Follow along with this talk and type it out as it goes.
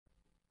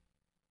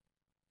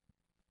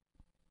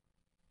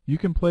You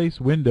can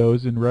place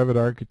windows in Revit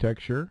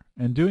architecture,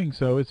 and doing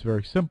so is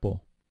very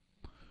simple.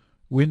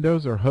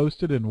 Windows are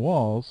hosted in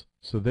walls,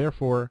 so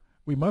therefore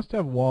we must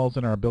have walls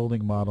in our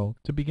building model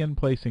to begin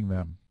placing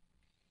them.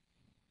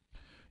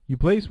 You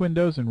place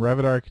windows in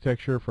Revit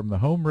architecture from the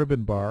Home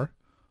ribbon bar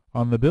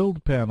on the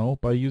Build panel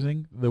by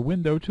using the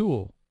Window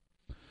tool.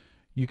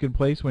 You can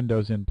place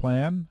windows in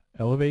plan,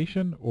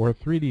 elevation, or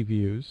 3D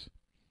views.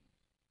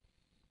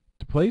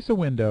 To place a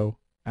window,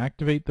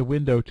 activate the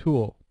Window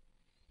tool.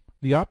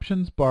 The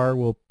Options bar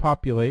will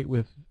populate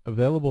with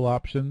available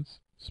options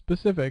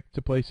specific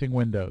to placing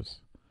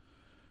windows.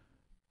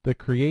 The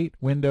Create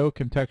Window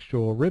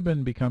contextual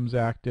ribbon becomes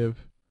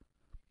active,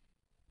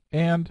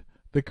 and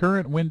the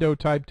current window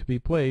type to be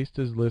placed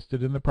is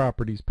listed in the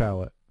Properties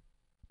palette.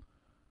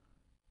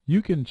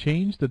 You can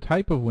change the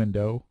type of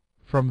window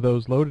from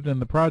those loaded in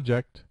the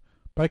project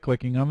by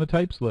clicking on the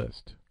Types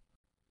list.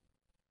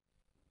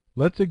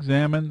 Let's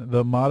examine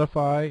the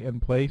Modify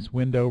and Place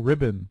Window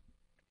ribbon.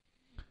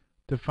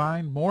 To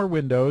find more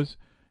windows,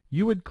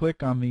 you would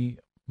click on the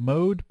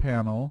Mode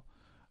panel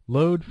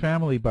Load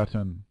Family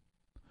button.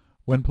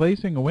 When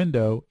placing a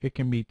window, it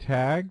can be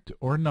tagged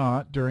or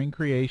not during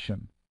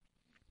creation.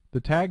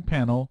 The Tag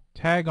panel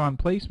Tag on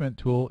Placement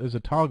tool is a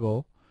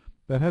toggle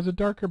that has a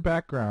darker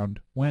background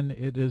when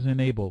it is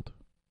enabled.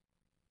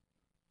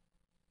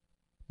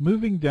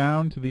 Moving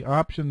down to the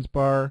Options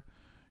bar,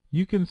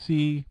 you can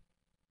see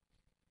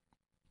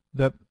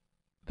that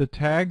the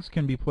tags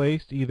can be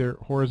placed either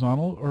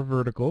horizontal or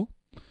vertical.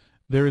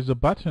 There is a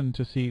button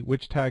to see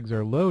which tags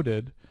are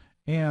loaded,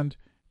 and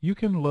you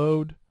can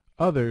load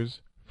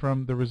others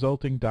from the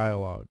resulting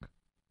dialog.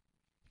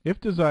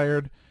 If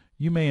desired,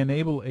 you may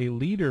enable a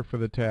leader for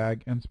the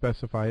tag and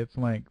specify its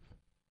length.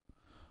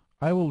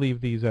 I will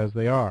leave these as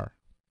they are.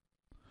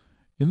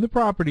 In the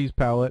Properties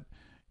palette,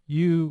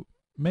 you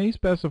may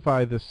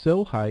specify the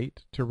sill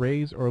height to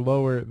raise or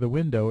lower the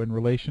window in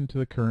relation to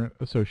the current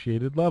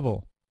associated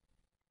level.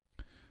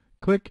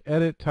 Click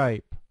Edit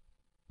Type.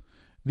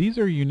 These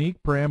are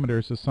unique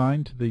parameters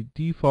assigned to the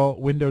default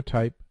window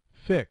type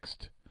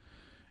Fixed.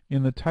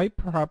 In the Type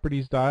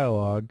Properties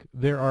dialog,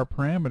 there are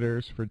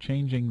parameters for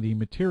changing the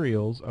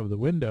materials of the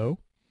window.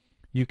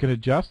 You can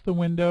adjust the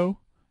window,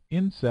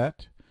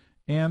 inset,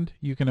 and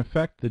you can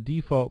affect the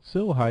default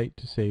sill height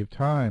to save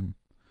time,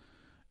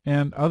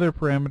 and other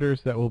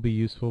parameters that will be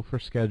useful for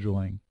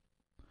scheduling.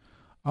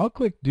 I'll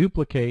click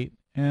Duplicate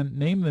and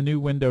name the new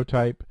window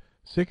type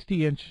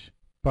 60-inch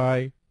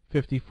by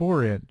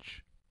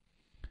 54-inch.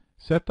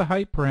 Set the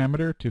height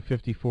parameter to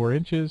 54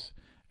 inches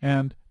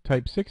and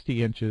type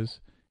 60 inches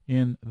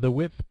in the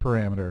width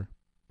parameter.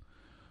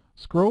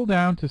 Scroll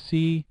down to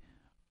see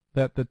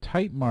that the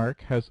type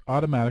mark has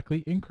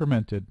automatically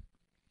incremented.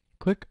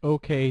 Click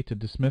OK to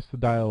dismiss the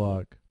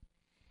dialog.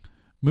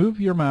 Move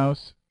your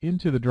mouse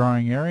into the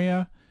drawing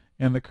area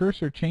and the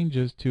cursor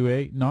changes to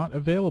a Not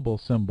Available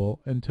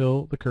symbol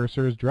until the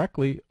cursor is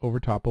directly over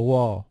top a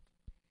wall.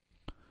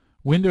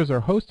 Windows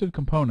are hosted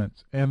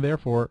components and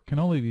therefore can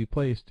only be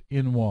placed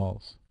in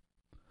walls.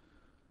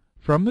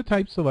 From the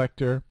Type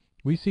selector,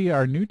 we see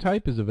our new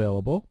type is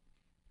available.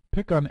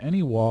 Pick on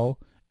any wall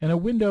and a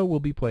window will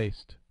be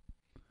placed.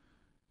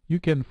 You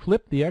can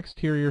flip the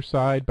exterior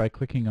side by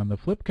clicking on the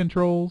flip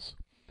controls.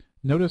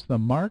 Notice the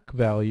mark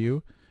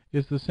value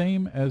is the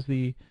same as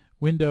the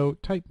window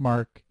type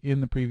mark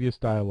in the previous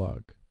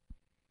dialog.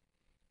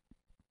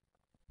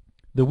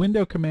 The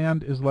window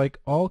command is like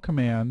all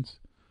commands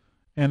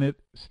and it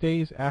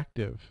stays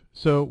active,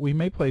 so we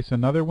may place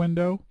another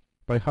window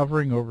by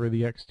hovering over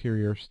the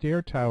exterior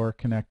stair tower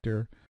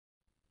connector.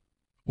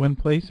 When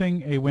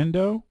placing a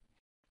window,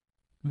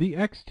 the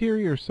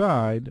exterior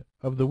side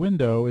of the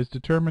window is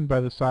determined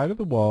by the side of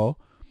the wall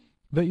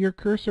that your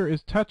cursor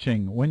is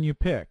touching when you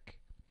pick.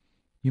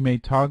 You may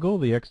toggle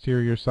the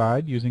exterior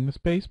side using the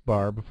space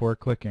bar before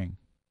clicking.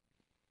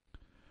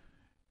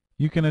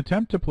 You can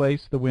attempt to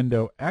place the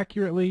window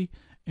accurately,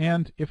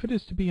 and if it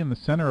is to be in the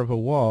center of a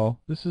wall,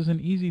 this is an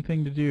easy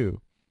thing to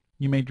do.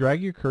 You may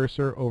drag your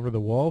cursor over the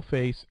wall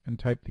face and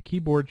type the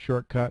keyboard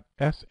shortcut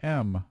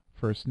SM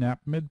for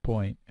snap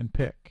midpoint and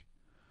pick.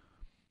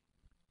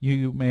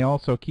 You may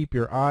also keep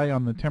your eye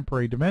on the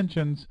temporary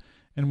dimensions,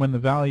 and when the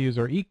values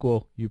are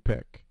equal, you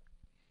pick.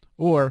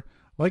 Or,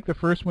 like the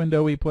first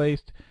window we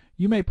placed,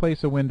 you may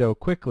place a window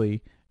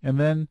quickly and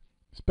then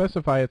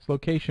specify its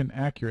location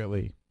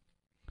accurately.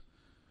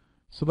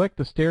 Select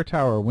the stair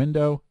tower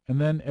window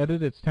and then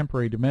edit its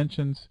temporary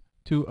dimensions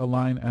to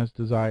align as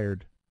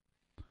desired.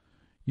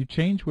 You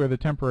change where the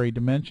temporary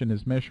dimension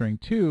is measuring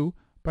to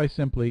by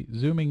simply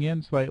zooming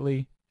in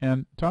slightly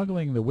and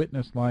toggling the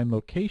witness line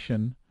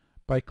location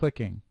by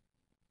clicking.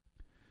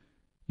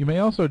 You may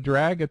also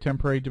drag a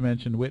temporary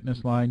dimension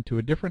witness line to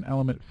a different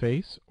element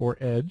face or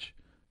edge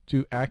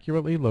to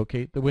accurately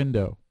locate the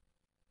window.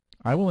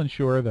 I will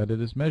ensure that it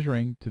is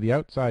measuring to the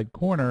outside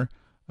corner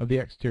of the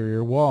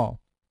exterior wall.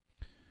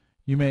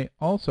 You may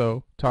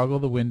also toggle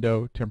the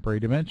window temporary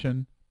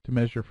dimension to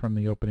measure from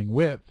the opening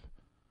width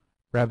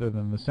rather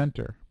than the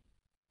center.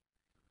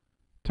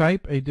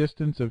 Type a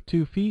distance of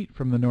 2 feet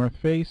from the north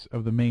face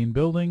of the main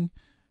building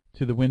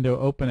to the window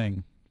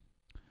opening.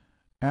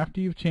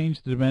 After you've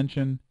changed the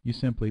dimension, you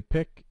simply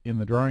pick in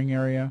the drawing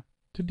area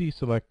to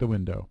deselect the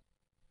window.